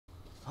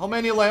How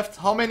many left?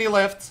 How many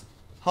left?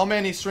 How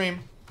many,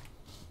 stream?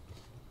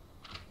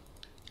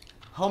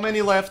 How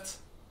many left?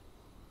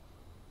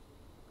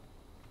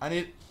 I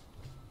need...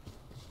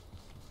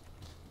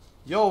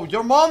 Yo,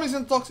 your mom is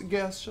in toxic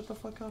gas. Shut the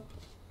fuck up.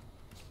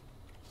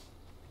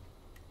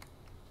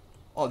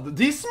 Oh,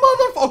 this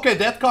motherfucker. Okay,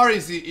 that car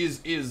is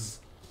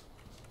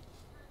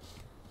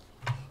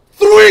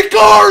 3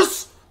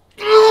 cars.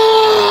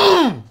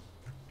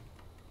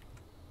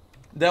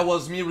 That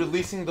was me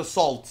releasing the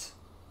salt.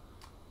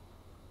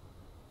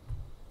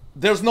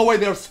 There's no way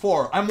there's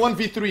 4. I'm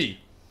 1v3.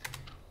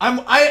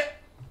 Am I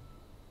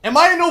in a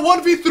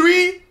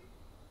 1v3?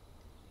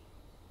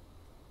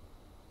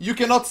 You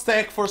cannot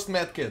stack first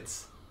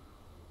medkits.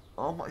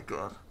 Oh my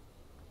god.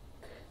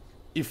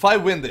 If I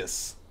win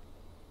this.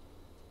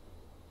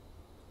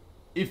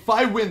 If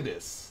I win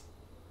this.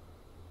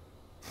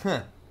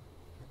 Huh.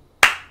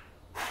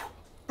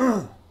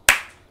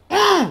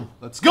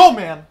 Let's go,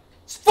 man.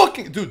 It's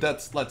fucking... Dude,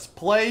 let's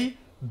play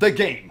the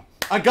game.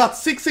 I got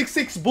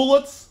 666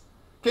 bullets.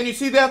 Can you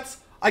see that?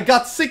 I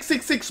got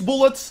 666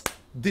 bullets.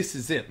 This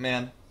is it,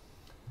 man.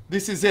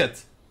 This is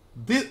it.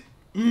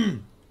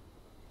 You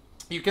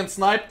can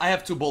snipe. I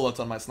have 2 bullets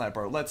on my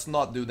sniper. Let's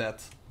not do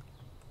that.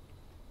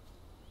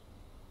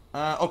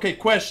 Okay,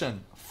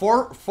 question.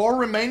 4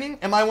 remaining?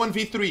 Am I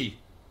 1v3?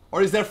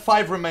 Or is there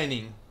 5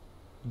 remaining?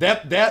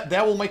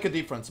 That will make a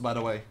difference, by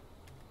the way.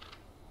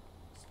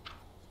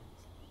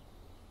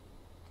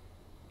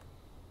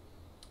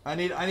 I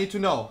need to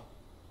know.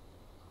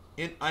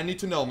 I need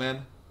to know,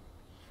 man.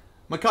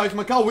 Macau, if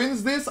Macau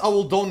wins this, I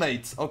will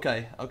donate.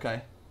 Okay,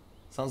 okay.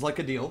 Sounds like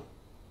a deal.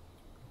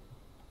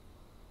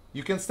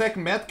 You can stack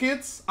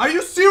medkits? Are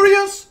you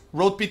serious?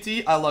 Road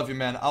PT, I love you,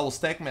 man. I will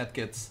stack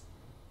medkits.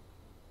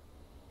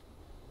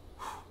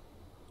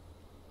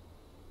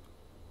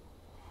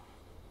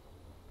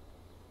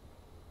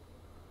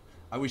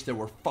 I wish there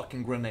were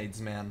fucking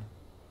grenades, man.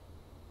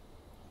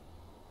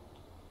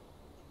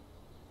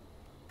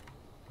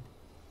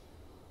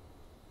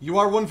 You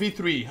are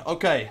 1v3.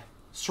 Okay.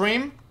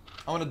 Stream,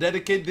 I want to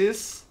dedicate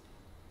this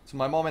to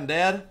my mom and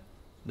dad.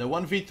 The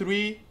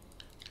 1v3.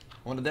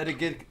 I want to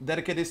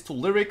dedicate this to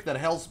Lyric that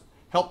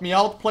helped me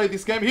out play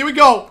this game. Here we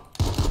go!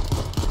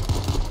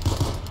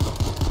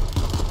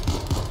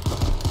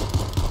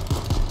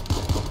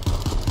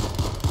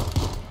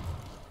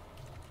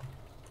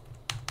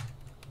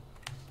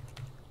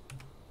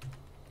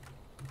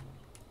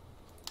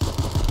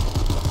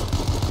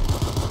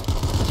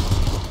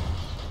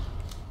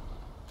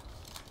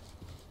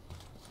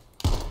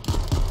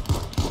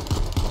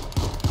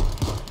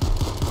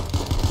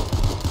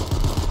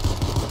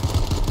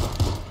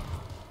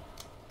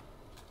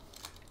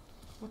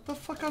 What the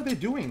fuck are they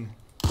doing?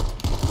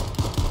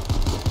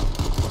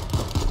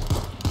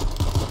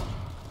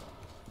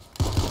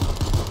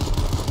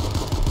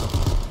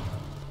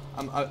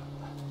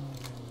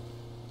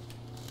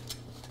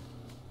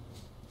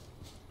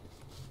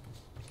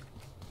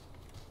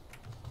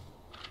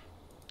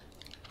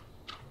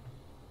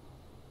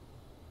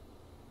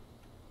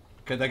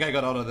 Okay, that guy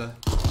got out of there.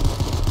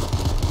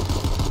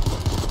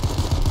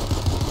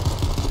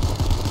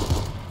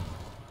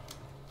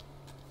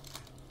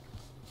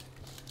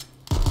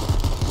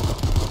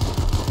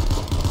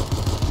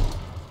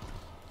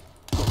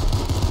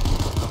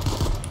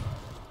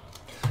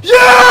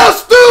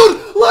 Yes,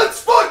 dude!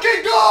 Let's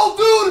fucking go,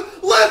 dude!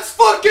 Let's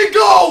fucking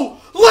go!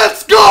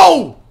 Let's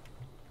go!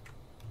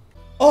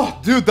 Oh,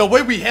 dude, the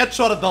way we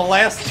headshotted the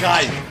last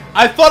guy.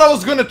 I thought I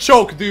was gonna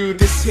choke, dude.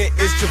 This hit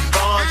is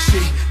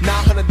Givenchy,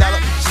 $900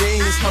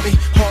 jeans, homie.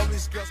 All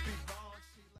these girls be